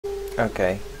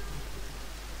Okay.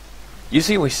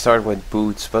 Usually we start with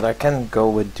boots, but I can go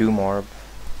with Doom Orb.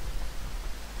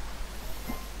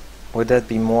 Would that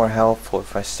be more helpful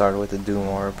if I start with the Doom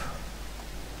Orb?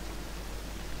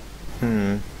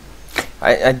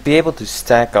 I'd be able to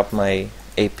stack up my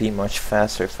AP much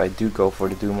faster if I do go for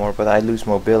the Doom Orb, but I lose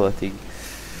mobility.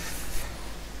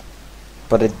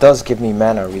 But it does give me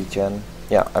mana regen.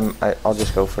 Yeah, I'll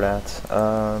just go for that.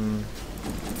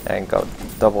 And go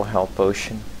double health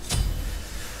potion.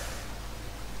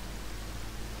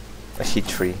 I see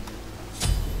 3.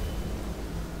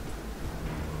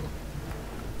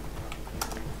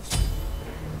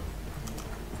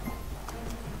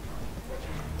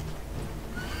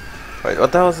 Wait,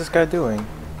 what the hell is this guy doing?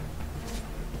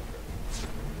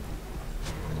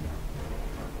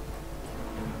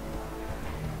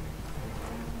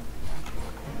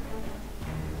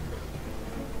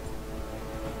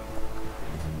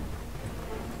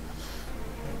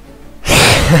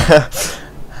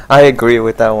 I agree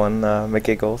with that one,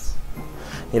 McGiggles.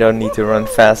 You don't need to run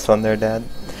fast when they're dead.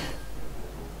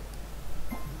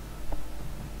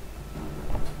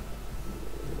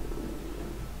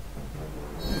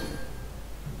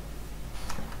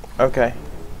 Okay.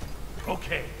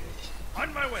 Okay,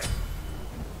 on my way.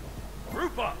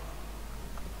 Group up.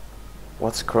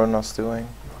 What's Kronos doing?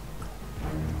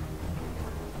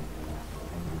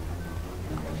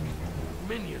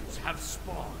 Minions have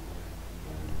spawned.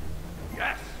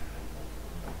 Yes.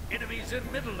 Enemies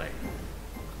in middle lane.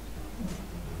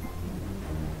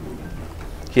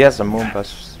 He has a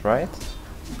Moonbus, right?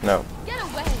 No. Get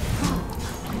away!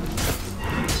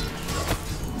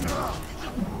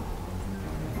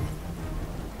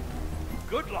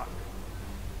 Good luck.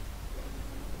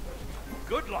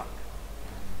 Good luck.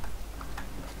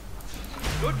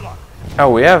 Good luck. Oh,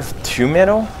 we have 2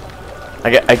 middle?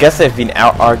 I guess they've been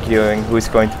out arguing who's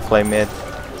going to play mid.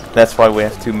 That's why we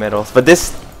have 2 middles. But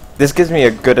this gives me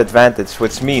a good advantage,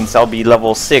 which means I'll be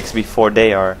level 6 before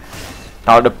they are.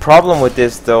 Now the problem with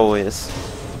this though is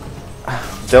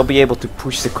they'll be able to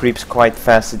push the creeps quite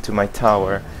fast into my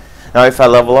tower. Now if I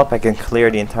level up I can clear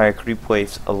the entire creep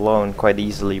waves alone quite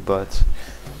easily, but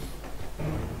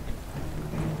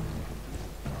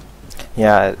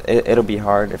yeah, it'll be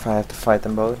hard if I have to fight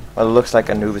them both. Well, it looks like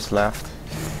Anubis left.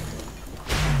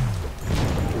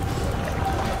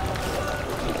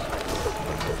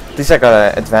 At least I got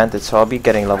an advantage, so I'll be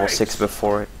getting level 6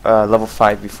 before, level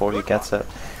 5 before he gets it.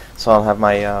 So I'll have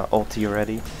my ulti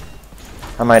ready.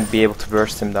 I might be able to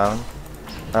burst him down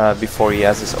before he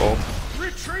has his ult.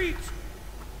 Retreat.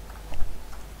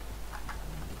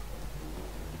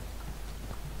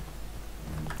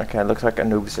 Okay, looks like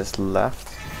Anubis is left.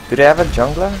 Do they have a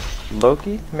jungler?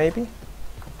 Loki, maybe?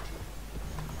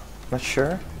 Not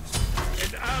sure. An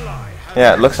ally.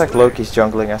 Yeah, it looks like Loki's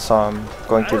jungling. I saw him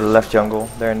going to the left jungle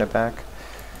there in the back.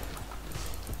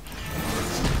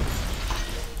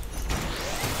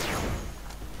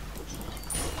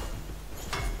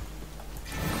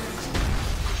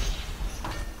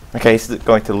 Okay, he's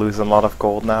going to lose a lot of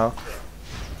gold now.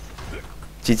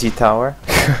 GG tower.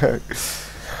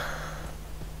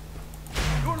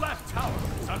 Your left tower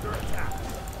is under attack.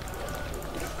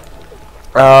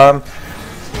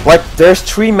 Like there's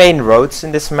 3 main roads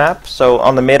in this map. So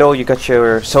on the middle you got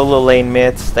your solo lane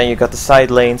mid, then you got the side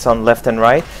lanes on left and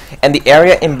right, and the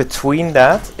area in between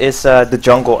that is the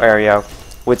jungle area,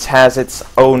 which has its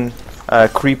own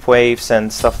creep waves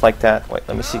and stuff like that. Wait,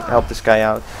 let me see, help this guy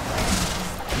out.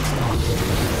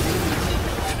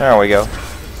 There we go.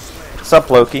 What's up,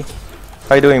 Loki?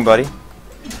 How you doing, buddy?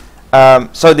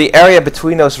 So the area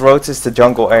between those roads is the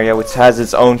jungle area, which has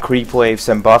its own creep waves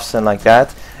and buffs and like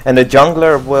that. And the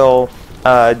jungler will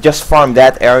just farm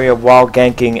that area while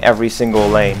ganking every single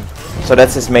lane. So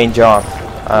that's his main job.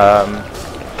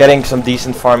 Getting some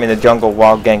decent farm in the jungle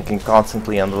while ganking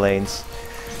constantly on the lanes.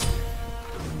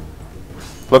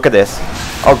 Look at this.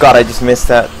 Oh god, I just missed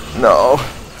that. No.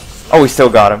 Oh, we still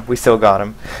got him. We still got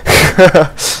him.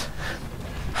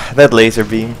 That laser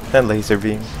beam. That laser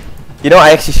beam. You know, I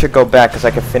actually should go back because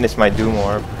I can finish my Doom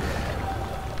Orb.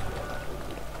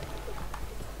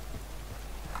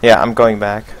 Yeah, I'm going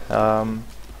back. So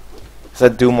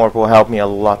that Doom Orb will help me a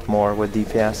lot more with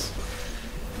DPS.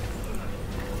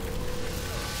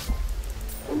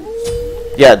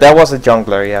 Yeah, that was a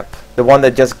jungler, yep. The one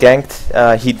that just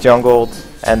ganked, he jungled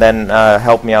and then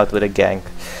helped me out with a gank.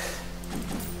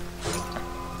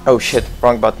 Oh shit,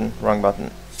 wrong button, wrong button.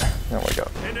 There we go.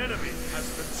 An enemy has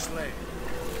been slain.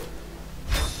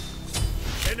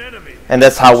 An enemy. And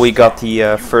that's how we got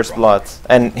the first blood.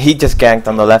 And he just ganked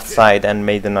on the left side and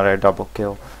made another double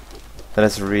kill. That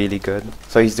is really good.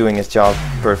 So he's doing his job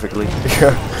perfectly.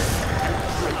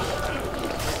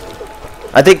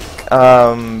 I think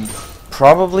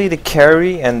probably the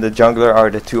carry and the jungler are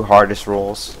the two hardest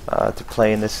roles to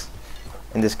play in this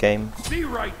game. Be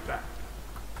right back.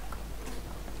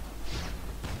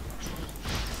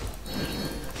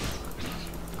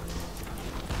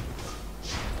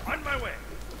 On my way.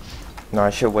 No, I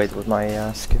should wait with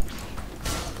my skill.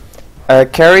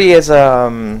 Carry is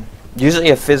usually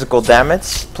a physical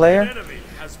damage player, Enemy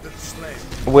has been slain.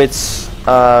 which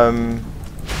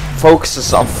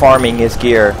focuses on farming his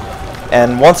gear,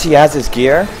 and once he has his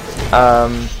gear,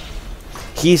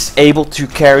 he's able to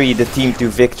carry the team to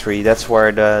victory. That's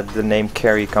where the name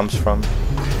carry comes from.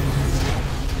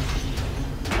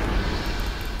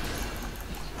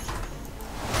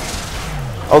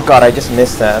 Oh god, I just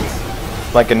missed that.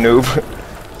 Like a noob.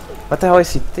 What the hell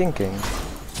is he thinking?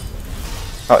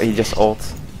 Oh, he just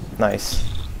ult. Nice.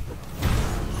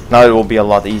 Now it will be a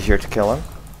lot easier to kill him.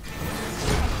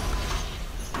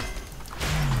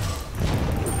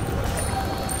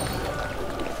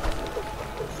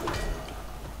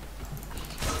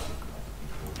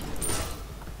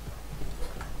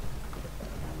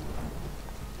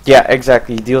 Yeah,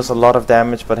 exactly. He deals a lot of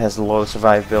damage but has low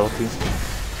survivability.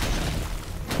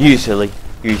 Usually.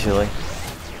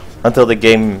 Until the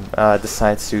game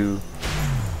decides to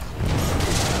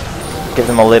give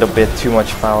him a little bit too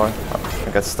much power. Oh,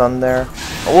 I got stunned there.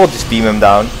 Oh, we'll just beam him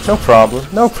down. No problem.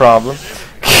 No problem.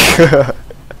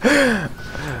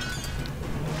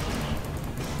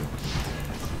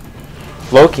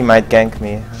 Loki might gank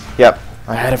me. Yep.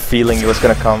 I had a feeling it was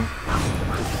gonna come.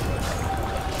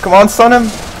 Come on, stun him!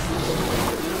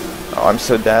 Oh, I'm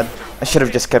so dead. I should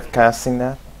have just kept casting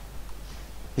that.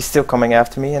 He's still coming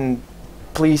after me, and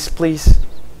please, please,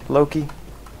 Loki.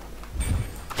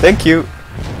 Thank you.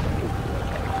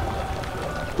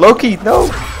 Loki,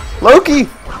 no! Loki!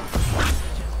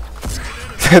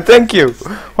 Thank you!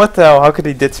 What the hell? How could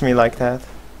he ditch me like that?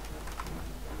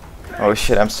 Oh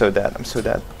shit, I'm so dead. I'm so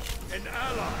dead. An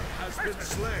ally has been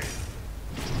slain.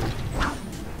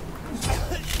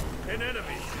 An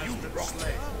enemy has been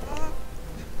slain.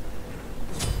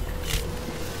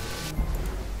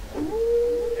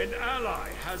 An ally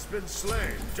has been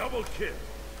slain. Double kill.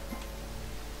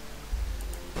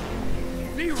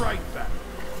 Be right back.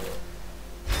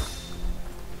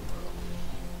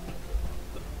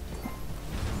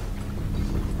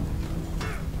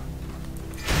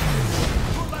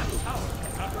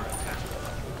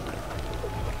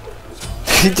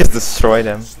 He just destroyed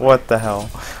him. What the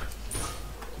hell?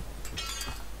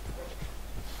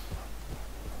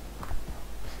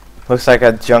 Looks like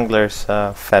a jungler's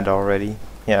fed already.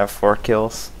 Yeah, 4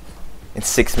 kills in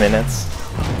 6 minutes.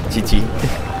 GG.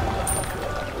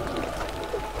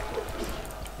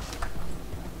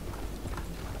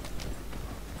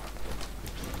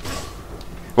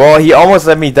 Well, he almost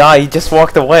let me die. He just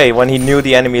walked away when he knew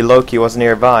the enemy Loki was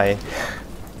nearby.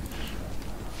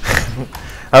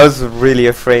 I was really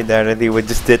afraid there that he would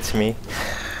just ditch me.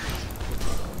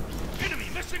 Enemy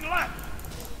missing left.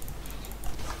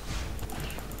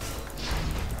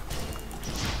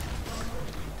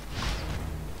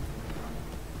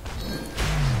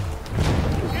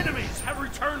 Enemies have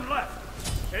returned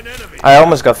left. An enemy. I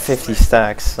almost got 50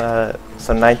 stacks, so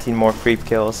 19 more creep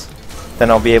kills. Then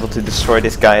I'll be able to destroy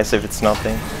this guy as if it's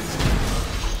nothing.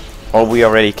 Or we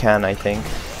already can, I think.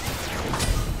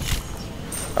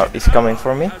 Oh, he's coming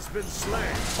for me.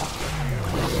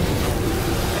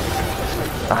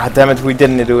 Ah, damn it, we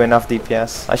didn't do enough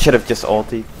DPS. I should have just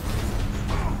ulted.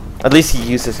 At least he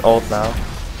used his ult now.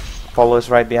 Apollo is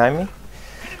right behind me.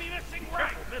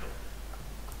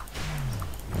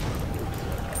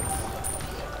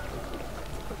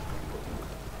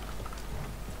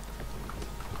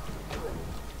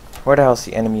 Where the hell's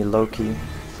the enemy Loki?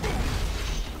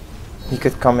 He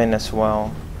could come in as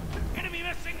well.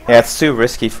 Yeah, it's too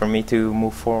risky for me to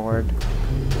move forward.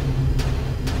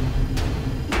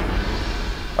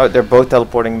 Oh, they're both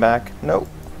teleporting back. No.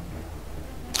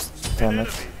 Damn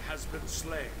it.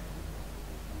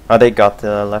 Oh, they got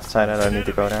the left side. I don't need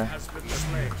to go there.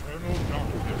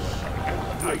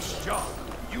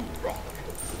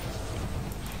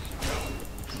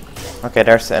 Okay,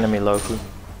 there's the enemy Loki.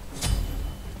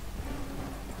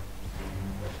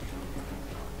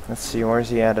 Let's see, where's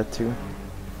he added to?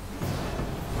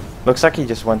 Looks like he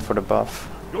just went for the buff.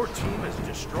 Your team has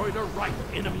destroyed a right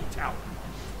enemy tower.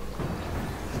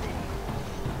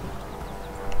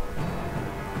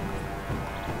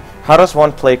 How does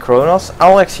one play Kronos?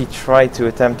 I'll actually try to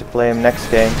attempt to play him next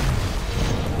game.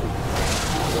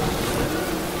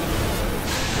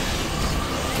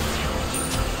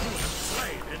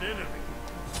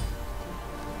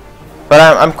 But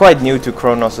I'm quite new to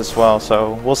Kronos as well,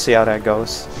 so we'll see how that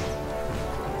goes.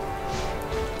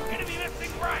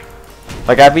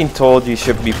 Like, I've been told you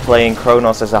should be playing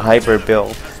Kronos as a hybrid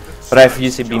build, but I've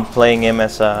usually been playing him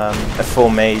as a full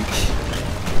mage.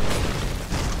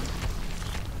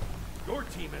 Your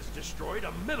team has destroyed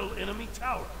a middle enemy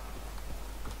tower.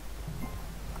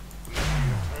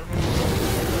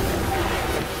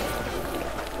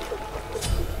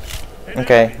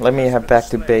 Okay, let me head back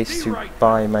to base to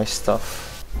buy my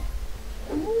stuff.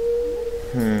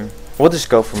 We'll just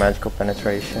go for magical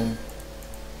penetration.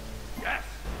 Yes.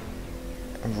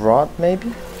 Rod, maybe?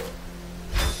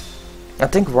 I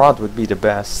think Rod would be the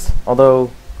best.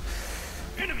 Although,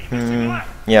 Enemy missing left.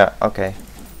 yeah, okay.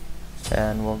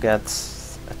 And we'll get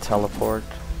a teleport.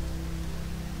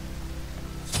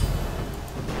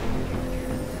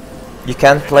 You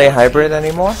can't play hybrid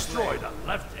anymore? Destroy the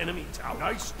left enemy tower.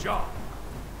 Nice job.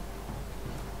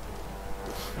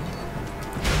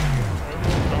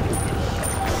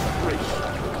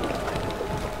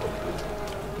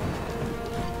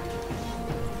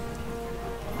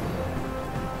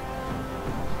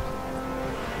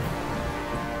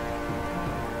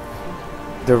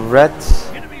 The red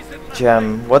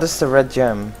gem. What is the red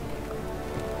gem?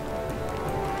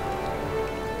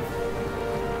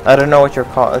 I don't know what you're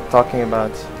talking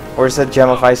about. Or is that gem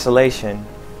of isolation?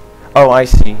 Oh, I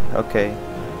see. Okay.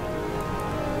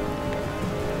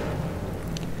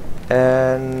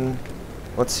 And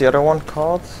what's the other one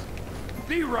called?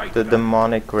 Be right The back.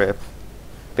 demonic grip.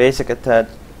 Basic attack.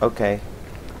 Okay.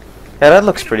 Yeah, that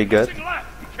looks pretty good. Missing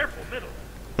left. Be careful, middle.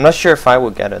 I'm not sure if I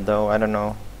would get it though. I don't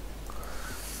know.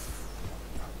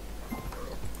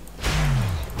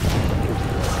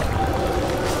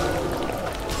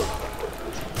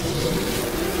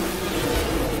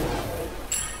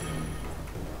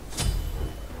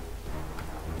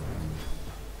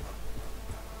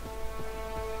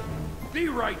 Be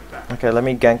right back. Okay, let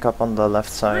me gank up on the left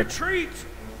side. Retreat.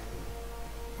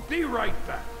 Be right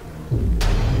back. An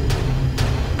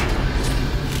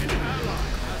ally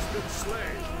has been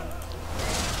slain.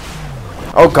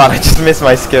 Oh god, I just missed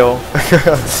my skill.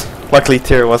 Luckily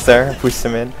Tyr was there, pushed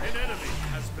him in. An enemy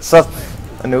has been Sup,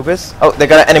 Anubis? Oh, they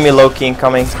got an enemy Loki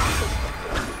incoming.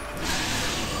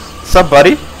 Sup,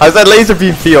 buddy? How's that laser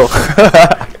beam feel?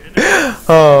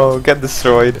 Oh, get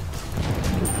destroyed.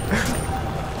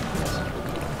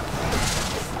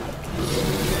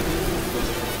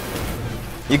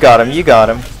 You got him, you got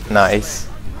him. Nice.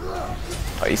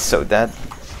 Oh, he's so dead.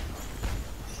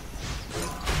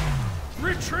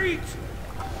 retreat.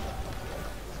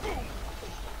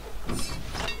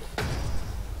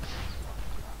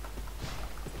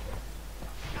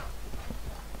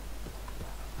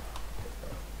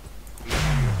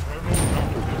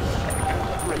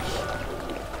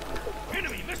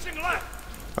 Enemy missing left.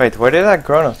 Wait, where did that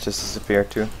Kronos just disappear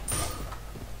to?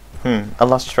 I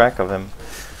lost track of him.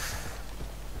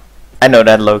 I know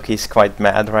that Loki's quite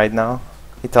mad right now.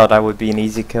 He thought I would be an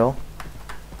easy kill.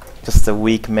 Just a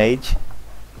weak mage.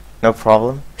 No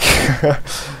problem.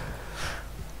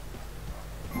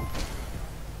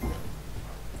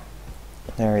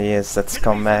 There he is, that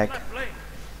scumbag.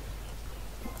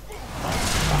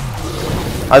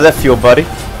 How's that feel, buddy?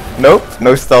 Nope,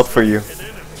 no stealth for you.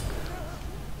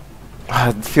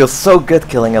 It feels so good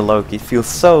killing a Loki. It feels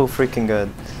so freaking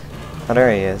good. Oh,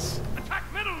 there he is. Attack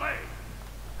middle lane.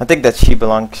 I think that she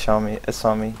belonged saw me.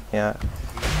 Yeah.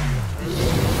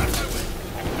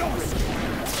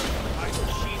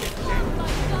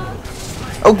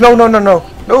 Oh no no no no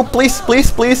no! Please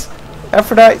please please!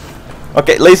 Aphrodite.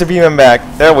 Okay, laser beam him back.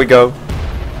 There we go.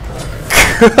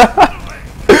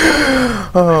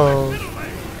 Oh.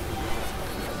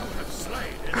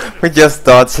 We just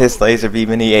dodged his laser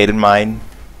beam and he ate mine.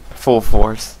 Full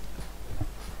force.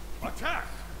 Attack.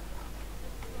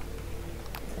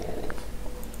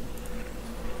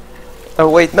 Oh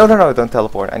wait, no no no! Don't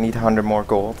teleport. I need 100 more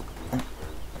gold.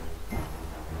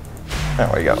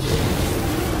 There we go.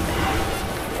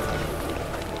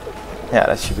 Yeah,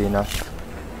 that should be enough.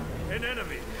 An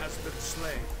enemy has been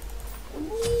slain.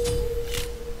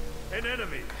 An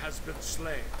enemy has been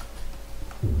slain.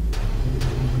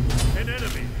 An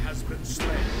enemy has been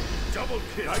slain. Double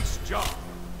kill. Nice job.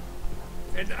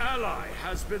 An ally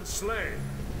has been slain.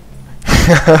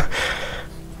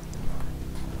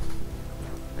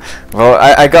 Well,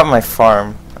 I got my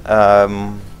farm.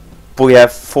 We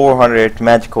have 400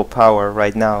 magical power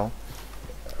right now,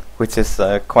 which is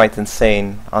quite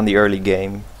insane on the early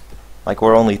game. Like,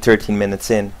 we're only 13 minutes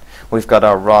in. We've got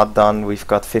our rod done. We've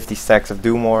got 50 stacks of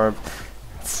Doom Orb.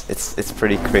 It's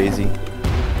pretty crazy.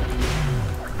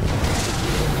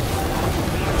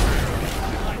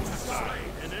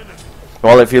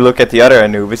 Well, if you look at the other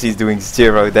Anubis, he's doing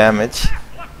 0 damage.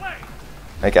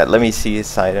 Okay, let me see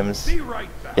his items. Be right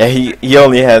back. Yeah, he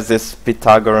only has this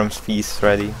Pythagoras piece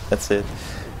ready. That's it.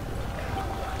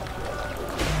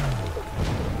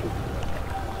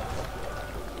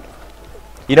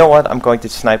 You know what? I'm going to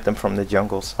snipe them from the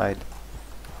jungle side.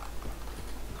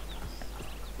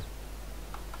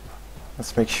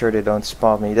 Let's make sure they don't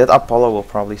spot me. That Apollo will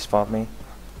probably spot me.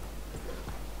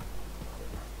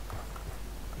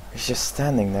 He's just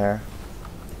standing there.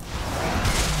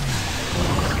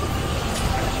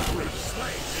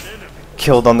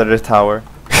 Killed under the tower.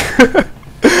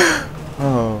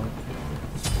 Oh.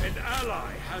 An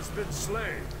ally has been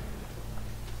slain.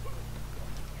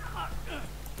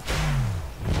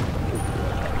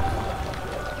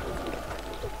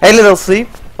 Hey little sleep,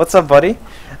 what's up buddy?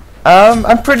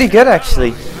 I'm pretty good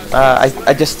actually.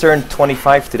 I just turned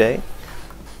 25 today.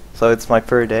 So it's my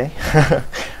birthday.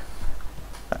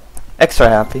 Extra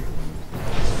happy.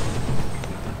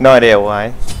 No idea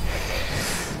why.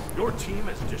 Your team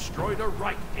has destroyed a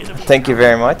right enemy. Thank you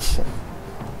very much.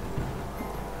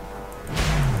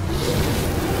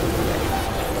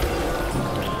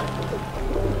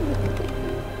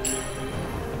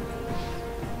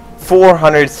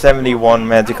 $471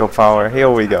 magical power. Here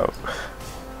we go.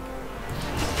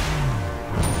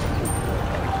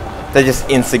 That just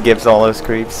insta gives all those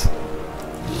creeps.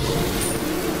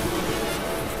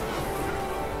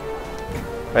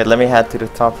 Right, let me head to the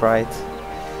top right.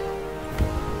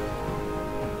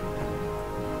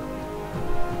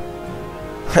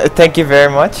 Thank you very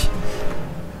much.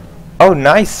 Oh,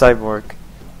 nice, Cyborg.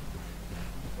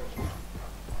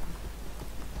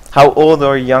 How old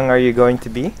or young are you going to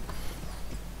be?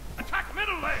 Attack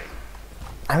middle lane.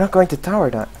 I'm not going to tower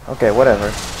that. Okay,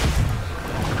 whatever.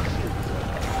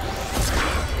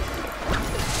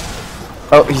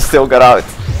 Oh, he still got out.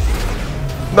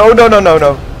 No, no, no, no,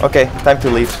 no. Okay, time to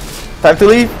leave. Time to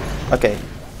leave? Okay,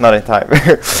 not in time.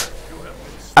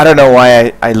 I don't know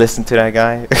why I listened to that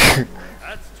guy.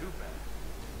 That's too bad.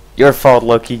 Your fault,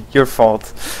 Loki. Your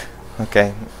fault.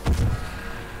 Okay.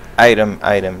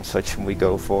 Items. What should we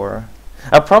go for?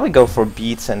 I'll probably go for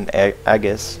beats and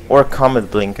Aegis. Or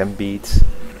Comet Blink and beats.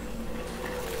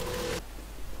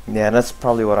 Yeah, that's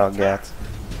probably what I'll get.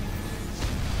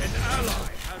 An ally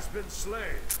has been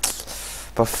slain.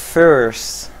 But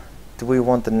first, do we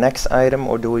want the next item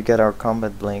or do we get our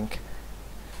Combat Blink?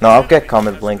 No, I'll get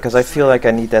Combat Blink because I feel like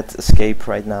I need that escape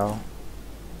right now.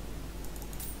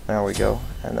 There we go.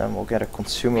 And then we'll get a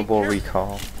consumable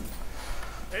recall.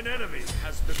 An enemy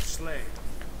has been slain.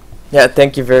 Yeah,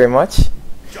 thank you very much.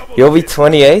 Double You'll be kill.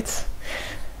 28.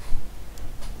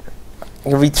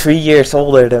 You'll be 3 years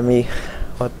older than me.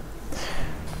 What?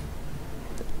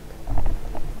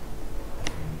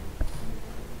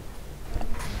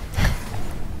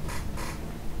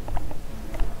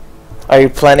 Are you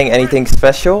planning anything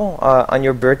special on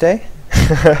your birthday?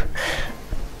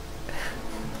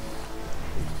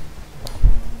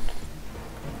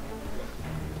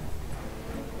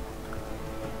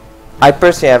 I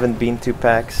personally haven't been to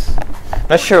PAX.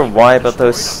 Not sure why, but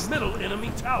those Middle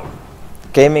enemy tower.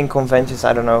 gaming conventions,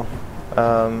 I don't know.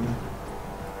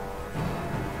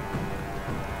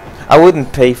 I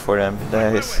wouldn't pay for them.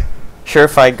 Sure,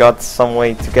 if I got some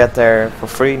way to get there for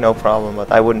free, no problem,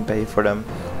 but I wouldn't pay for them.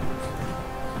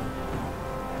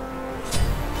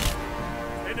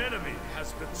 An enemy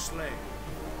has been slain.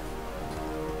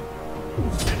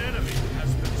 An enemy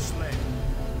has been slain.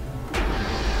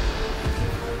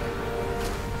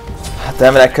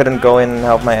 Damn it, I couldn't go in and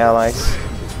help my allies. An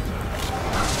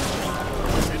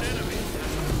enemy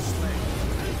has been slain.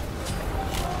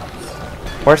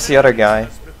 Where's the other guy?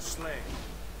 Has been slain.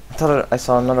 I thought I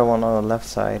saw another one on the left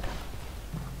side.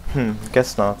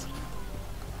 Guess not.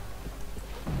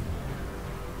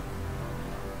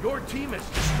 Your team has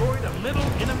destroyed a middle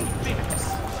enemy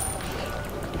phoenix.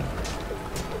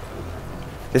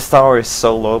 This tower is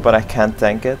so low, but I can't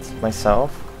tank it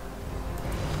myself.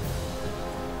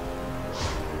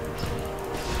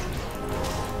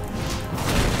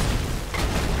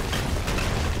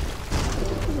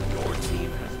 Your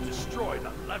team has destroyed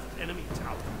a left enemy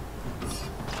tower.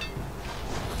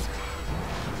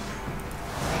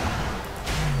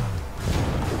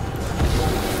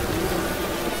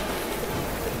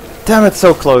 Damn it,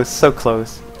 so close, so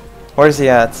close. Where's he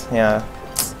at? Yeah.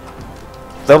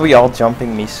 They'll be all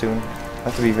jumping me soon. I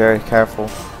have to be very careful.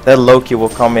 That Loki will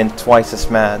come in twice as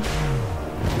mad.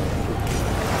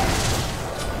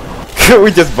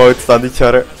 We just both stunned each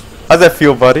other. How's that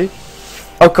feel, buddy?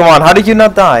 Oh, come on, how did you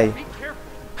not die?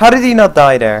 How did he not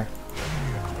die there?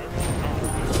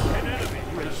 An enemy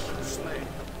has been slain.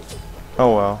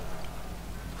 Oh well.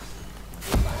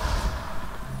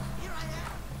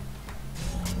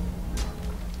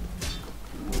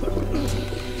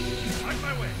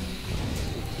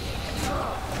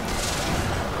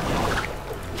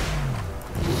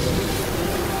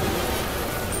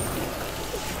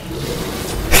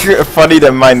 Funny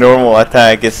that my normal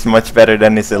attack is much better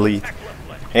than his elite.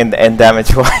 And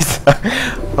damage wise.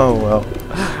 Oh well.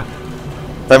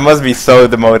 That must be so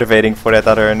demotivating for that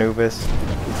other Anubis.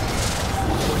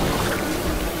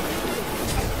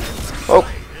 Oh,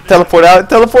 teleport out,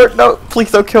 teleport! No,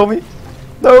 please don't kill me.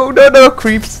 No, no, no,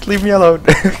 creeps, leave me alone.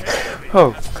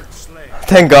 Oh,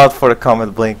 thank God for the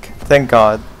comet blink. Thank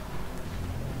God.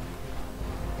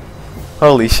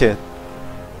 Holy shit.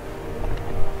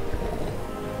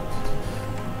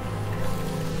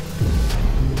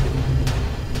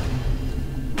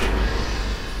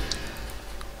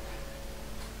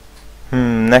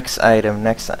 Next item,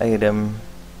 next item.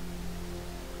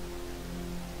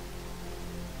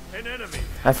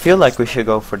 I feel like we should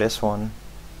go for this one.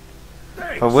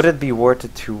 But would it be worth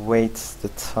it to wait the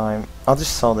time? I'll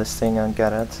just sell this thing and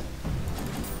get it.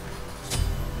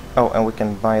 Oh, and we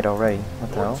can buy it already.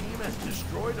 What the hell?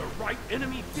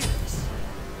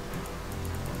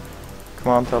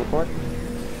 Come on, teleport.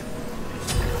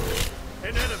 An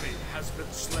enemy has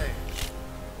been slain.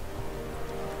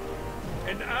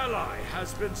 An ally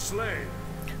has been slain.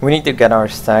 We need to get our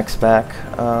stacks back.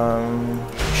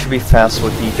 Should be fast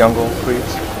with the jungle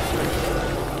creeps.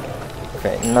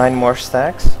 Okay, 9 more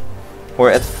stacks.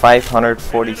 We're at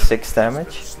 546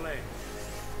 damage.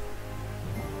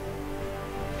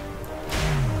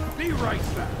 Be right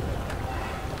back.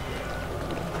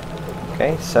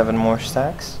 Okay, 7 more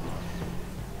stacks.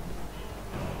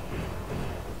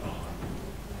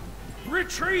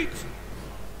 Retreat!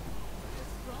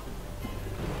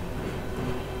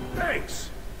 Thanks!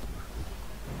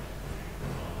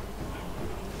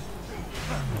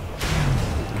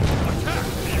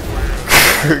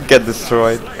 Get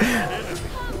destroyed.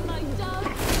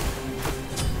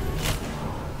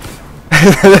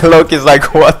 Loki's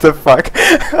like, what the fuck?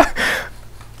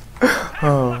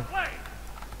 Oh.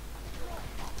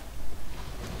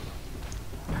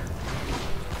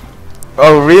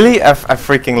 Oh really? I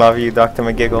freaking love you, Dr.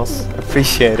 McGiggles.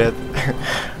 Appreciate it.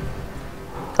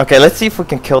 Okay, let's see if we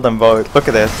can kill them both. Look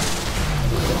at this.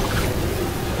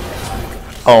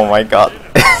 Oh my god.